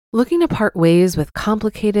Looking to part ways with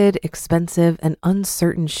complicated, expensive, and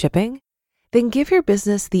uncertain shipping? Then give your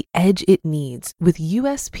business the edge it needs with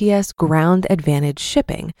USPS Ground Advantage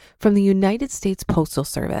shipping from the United States Postal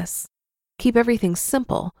Service. Keep everything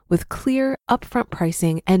simple with clear, upfront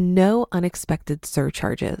pricing and no unexpected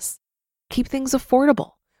surcharges. Keep things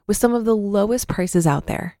affordable with some of the lowest prices out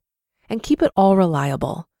there. And keep it all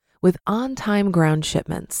reliable with on-time ground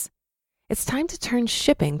shipments. It's time to turn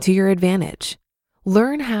shipping to your advantage.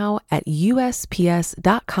 Learn how at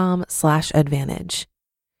USPS.com/advantage.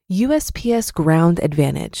 USPS Ground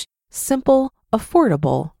Advantage. Simple,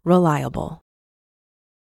 affordable, reliable.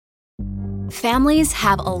 Families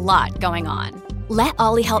have a lot going on. Let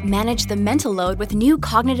Ollie help manage the mental load with new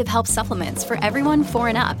cognitive help supplements for everyone 4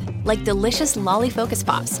 and up, like delicious Lolly Focus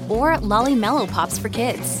Pops or Lolly Mellow Pops for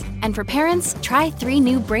kids. And for parents, try 3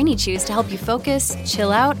 new Brainy Chews to help you focus,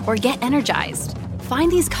 chill out, or get energized. Find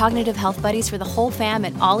these cognitive health buddies for the whole fam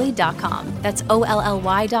at ollie.com. That's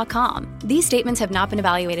OLLY.com. These statements have not been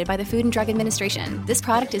evaluated by the Food and Drug Administration. This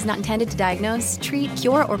product is not intended to diagnose, treat,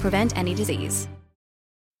 cure, or prevent any disease.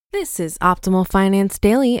 This is Optimal Finance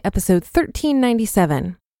Daily, episode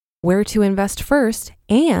 1397. Where to invest first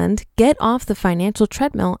and get off the financial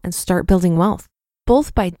treadmill and start building wealth.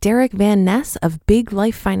 Both by Derick Van Ness of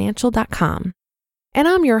BigLifeFinancial.com. And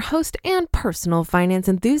I'm your host and personal finance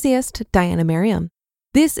enthusiast, Diana Merriam.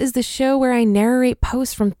 This is the show where I narrate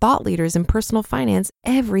posts from thought leaders in personal finance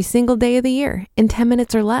every single day of the year in 10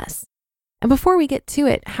 minutes or less. And before we get to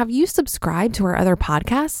it, have you subscribed to our other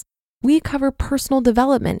podcasts? We cover personal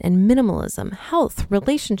development and minimalism, health,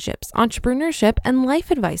 relationships, entrepreneurship, and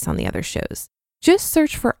life advice on the other shows. Just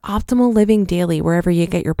search for Optimal Living Daily wherever you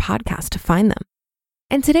get your podcast to find them.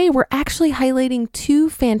 And today we're actually highlighting 2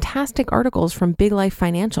 fantastic articles from Big Life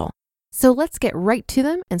Financial. So let's get right to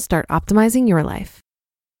them and start optimizing your life.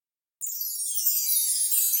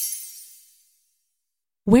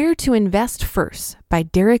 Where to Invest First by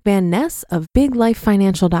Derick Van Ness of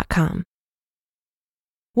BigLifeFinancial.com.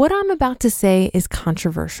 What I'm about to say is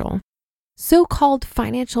controversial. So-called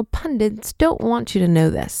financial pundits don't want you to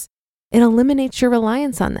know this. It eliminates your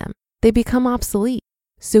reliance on them. They become obsolete.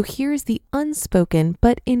 So here's the unspoken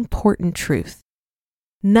but important truth.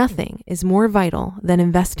 Nothing is more vital than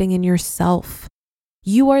investing in yourself.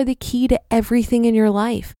 You are the key to everything in your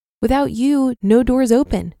life. Without you, no doors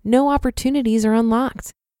open, no opportunities are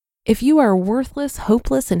unlocked. If you are worthless,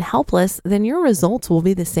 hopeless, and helpless, then your results will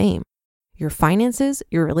be the same. Your finances,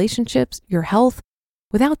 your relationships, your health.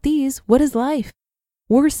 Without these, what is life?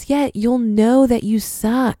 Worse yet, you'll know that you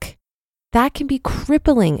suck. That can be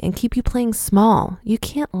crippling and keep you playing small. You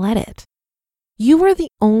can't let it. You are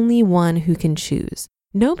the only one who can choose.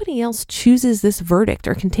 Nobody else chooses this verdict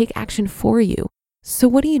or can take action for you. So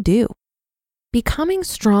what do? Becoming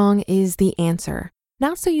strong is the answer.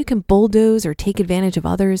 Not so you can bulldoze or take advantage of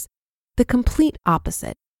others. The complete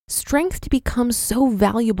opposite. Strength to become so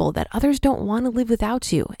valuable that others don't want to live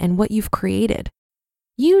without you and what you've created.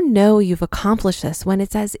 You know you've accomplished this when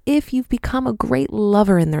it's as if you've become a great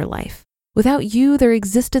lover in their life. Without you, their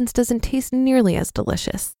existence doesn't taste nearly as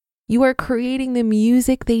delicious. You are creating the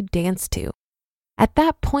music they dance to. At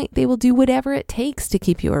that point, they will do whatever it takes to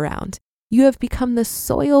keep you around. You have become the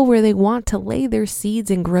soil where they want to lay their seeds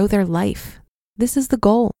and grow their life. This is the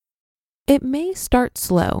goal. It may start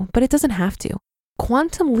slow, but it doesn't have to.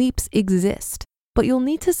 Quantum leaps exist, but you'll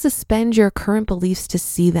need to suspend your current beliefs to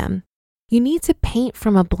see them. You need to paint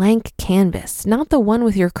from a blank canvas, not the one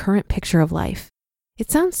with your current picture of life. It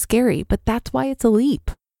sounds scary, but that's why it's a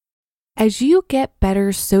leap. As you get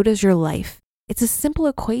better, so does your life. It's a simple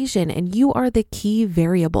equation, and you are the key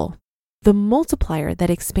variable, the multiplier that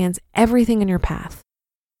expands everything in your path.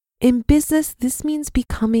 In business, this means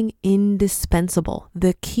becoming indispensable,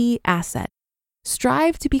 the key asset.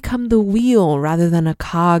 Strive to become the wheel rather than a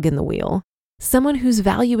cog in the wheel. Someone whose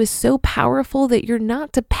value is so powerful that you're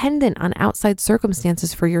not dependent on outside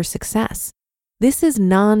circumstances for your success. This is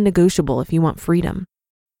non-negotiable if you want freedom.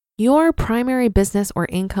 Your primary business or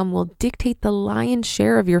income will dictate the lion's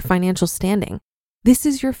share of your financial standing. This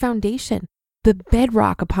is your foundation, the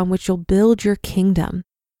bedrock upon which you'll build your kingdom.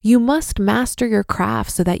 You must master your craft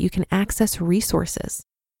so that you can access resources.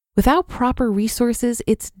 Without proper resources,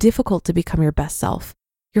 it's difficult to become your best self.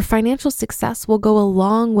 Your financial success will go a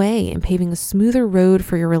long way in paving a smoother road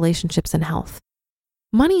for your relationships and health.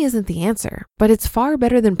 Money isn't the answer, but it's far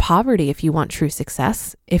better than poverty if you want true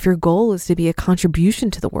success, if your goal is to be a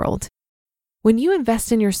contribution to the world. When you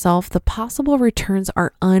invest in yourself, the possible returns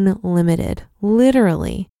are unlimited,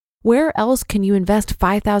 literally. Where else can you invest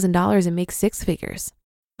 $5,000 and make 6 figures?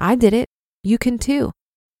 I did it. You can too.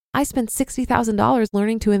 I spent $60,000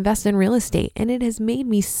 learning to invest in real estate, and it has made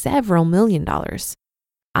me several $1,000,000.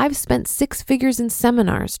 I've spent 6 figures in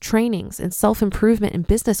seminars, trainings, and self-improvement and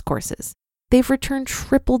business courses. They've returned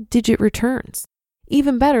triple-digit returns.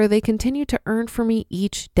 Even better, they continue to earn for me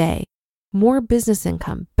each day. More business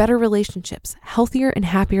income, better relationships, healthier and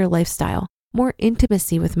happier lifestyle, more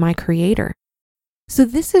intimacy with my creator. So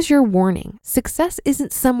this is your warning. Success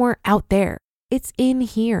isn't somewhere out there. It's in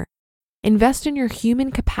here. Invest in your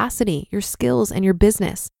human capacity, your skills, and your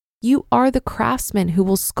business. You are the craftsman who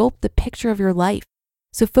will sculpt the picture of your life.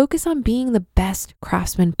 So focus on being the best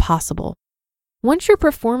craftsman possible. Once you're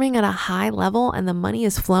performing at a high level and the money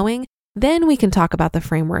is flowing, then we can talk about the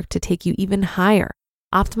framework to take you even higher.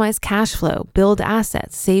 Optimize cash flow, build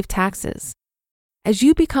assets, save taxes. As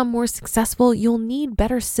you become more successful, you'll need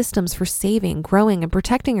better systems for saving, growing, and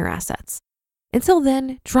protecting your assets. Until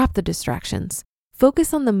then, drop the distractions.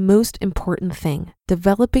 Focus on the most important thing,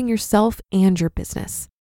 developing yourself and your business.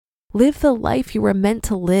 Live the life you were meant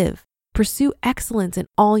to live. Pursue excellence in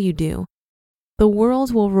all you do. The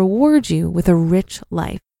world will reward you with a rich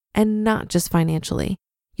life, and not just financially.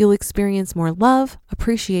 You'll experience more love,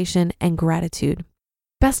 appreciation, and gratitude.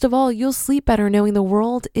 Best of all, you'll sleep better knowing the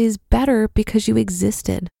world is better because you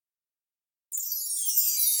existed.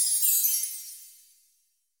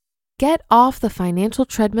 Get off the financial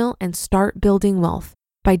treadmill and start building wealth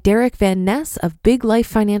by Derick Van Ness of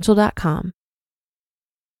BigLifeFinancial.com.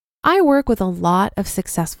 I work with a lot of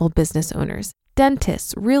successful business owners,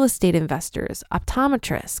 dentists, real estate investors,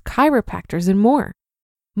 optometrists, chiropractors, and more.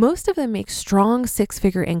 Most of them make strong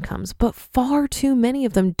 6-figure incomes, but far too many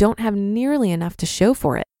of them don't have nearly enough to show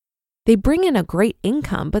for it. They bring in a great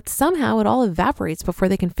income, but somehow it all evaporates before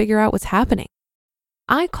they can figure out what's happening.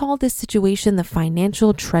 I call this situation the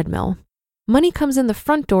financial treadmill. Money comes in the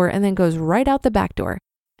front door and then goes right out the back door.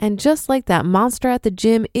 And just like that monster at the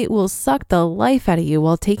gym, it will suck the life out of you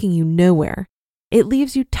while taking you nowhere. It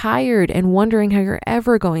leaves you tired and wondering how you're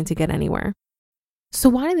ever going to get anywhere. So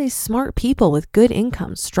why do these smart people with good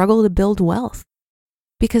incomes struggle to build wealth?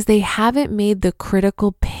 Because they haven't made the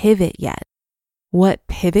critical pivot yet. What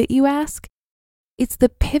pivot, you ask? It's the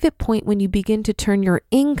pivot point when you begin to turn your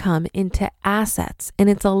income into assets, and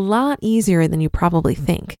it's a lot easier than you probably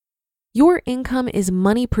think. Your income is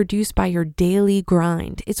money produced by your daily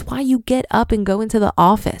grind. It's why you get up and go into the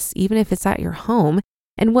office, even if it's at your home,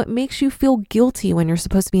 and what makes you feel guilty when you're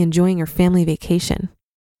supposed to be enjoying your family vacation.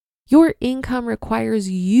 Your income requires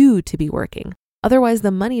you to be working. Otherwise,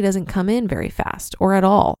 the money doesn't come in very fast or at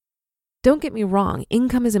all. Don't get me wrong,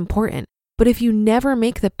 income is important, but if you never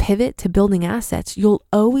make the pivot to building assets, you'll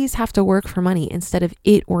always have to work for money instead of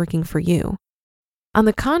it working for you. On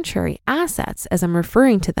the contrary, assets, as I'm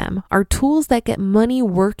referring to them, are tools that get money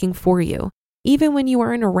working for you, even when you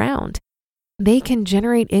aren't around. They can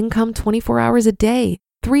generate income 24 hours a day,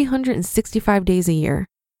 365 days a year.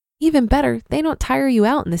 Even better, they don't tire you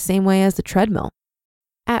out in the same way as the treadmill.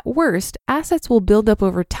 At worst, assets will build up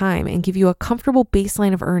over time and give you a comfortable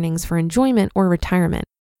baseline of earnings for enjoyment or retirement.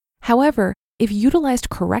 However, if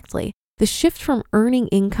utilized correctly, the shift from earning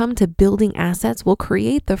income to building assets will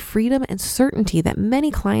create the freedom and certainty that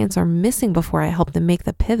many clients are missing before I help them make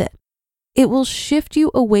the pivot. It will shift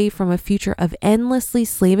you away from a future of endlessly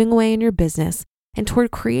slaving away in your business and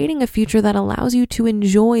toward creating a future that allows you to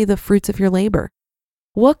enjoy the fruits of your labor.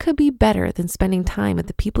 What could be better than spending time with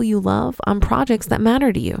the people you love on projects that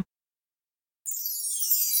matter to you?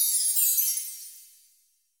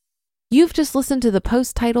 You've just listened to the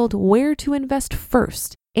post titled Where to Invest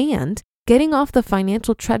First and Getting Off the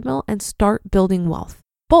Financial Treadmill and Start Building Wealth,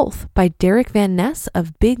 both by Derick Van Ness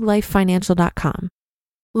of BigLifeFinancial.com.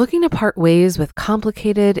 Looking to part ways with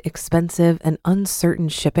complicated, expensive, and uncertain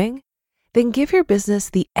shipping? Then give your business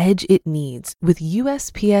the edge it needs with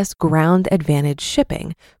USPS Ground Advantage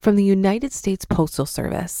shipping from the United States Postal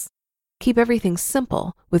Service. Keep everything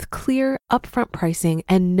simple with clear, upfront pricing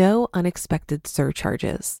and no unexpected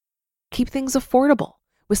surcharges. Keep things affordable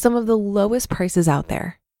with some of the lowest prices out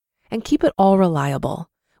there. And keep it all reliable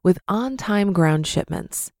with on-time ground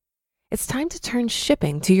shipments. It's time to turn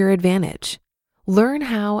shipping to your advantage. Learn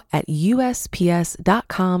how at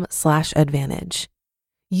USPS.com/advantage.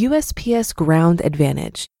 USPS Ground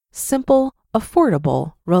Advantage. Simple,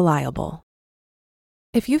 affordable, reliable.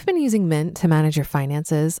 If you've been using Mint to manage your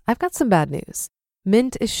finances, I've got some bad news.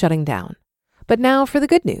 Mint is shutting down. But now for the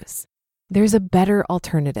good news. There's a better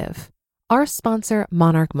alternative. Our sponsor,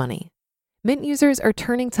 Monarch Money. Mint users are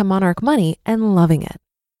turning to Monarch Money and loving it.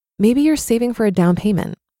 Maybe you're saving for a down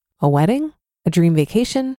payment, a wedding, a dream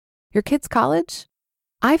vacation, your kids' college.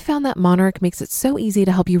 I've found that Monarch makes it so easy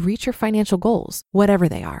to help you reach your financial goals, whatever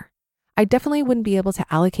they are. I definitely wouldn't be able to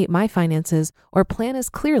allocate my finances or plan as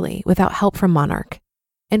clearly without help from Monarch.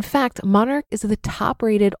 In fact, Monarch is the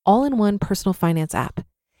top-rated all-in-one personal finance app.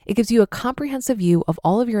 It gives you a comprehensive view of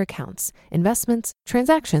all of your accounts, investments,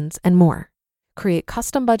 transactions, and more. Create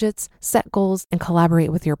custom budgets, set goals, and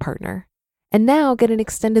collaborate with your partner. And now get an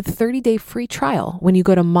extended 30-day free trial when you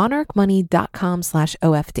go to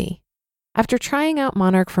monarchmoney.com/OFD. After trying out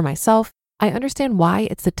Monarch for myself, I understand why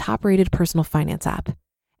it's the top-rated personal finance app.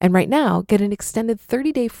 And right now, get an extended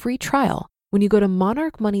 30-day free trial when you go to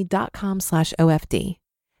monarchmoney.com/OFD.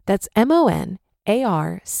 That's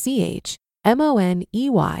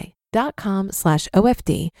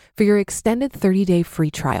monarchmoney.com/OFD for your extended 30-day free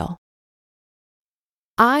trial.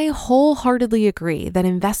 I wholeheartedly agree that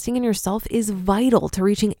investing in yourself is vital to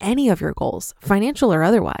reaching any of your goals, financial or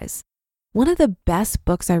otherwise. One of the best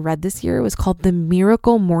books I read this year was called The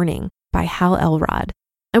Miracle Morning by Hal Elrod.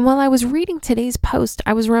 And while I was reading today's post,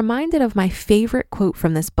 I was reminded of my favorite quote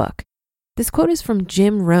from this book. This quote is from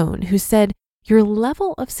Jim Rohn, who said, "Your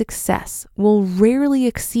level of success will rarely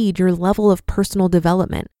exceed your level of personal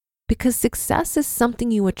development because success is something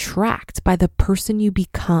you attract by the person you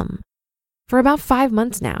become." For about 5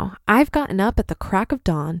 months now, I've gotten up at the crack of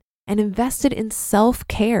dawn and invested in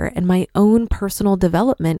self-care and my own personal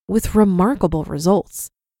development with remarkable results.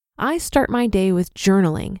 I start my day with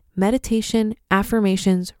journaling, meditation,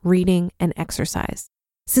 affirmations, reading, and exercise.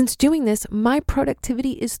 Since doing this, my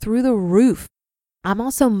productivity is through the roof. I'm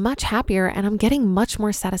also much happier and I'm getting much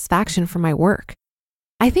more satisfaction from my work.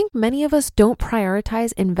 I think many of us don't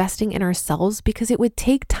prioritize investing in ourselves because it would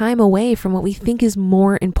take time away from what we think is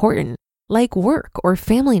more important, like work or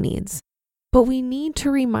family needs. But we need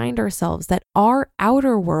to remind ourselves that our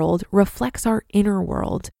outer world reflects our inner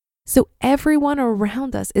world. So everyone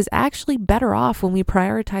around us is actually better off when we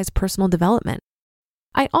prioritize personal development.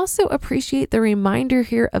 I also appreciate the reminder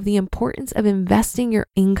here of the importance of investing your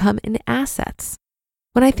income in assets.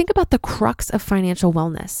 When I think about the crux of financial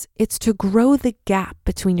wellness, it's to grow the gap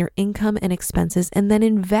between your income and expenses and then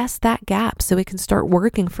invest that gap so it can start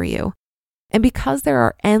working for you. And because there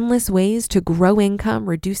are endless ways to grow income,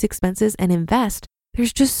 reduce expenses, and invest,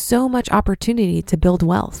 there's just so much opportunity to build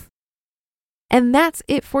wealth. And that's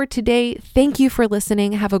it for today. Thank you for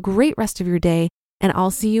listening. Have a great rest of your day, and I'll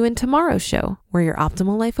see you in tomorrow's show where your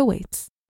optimal life awaits.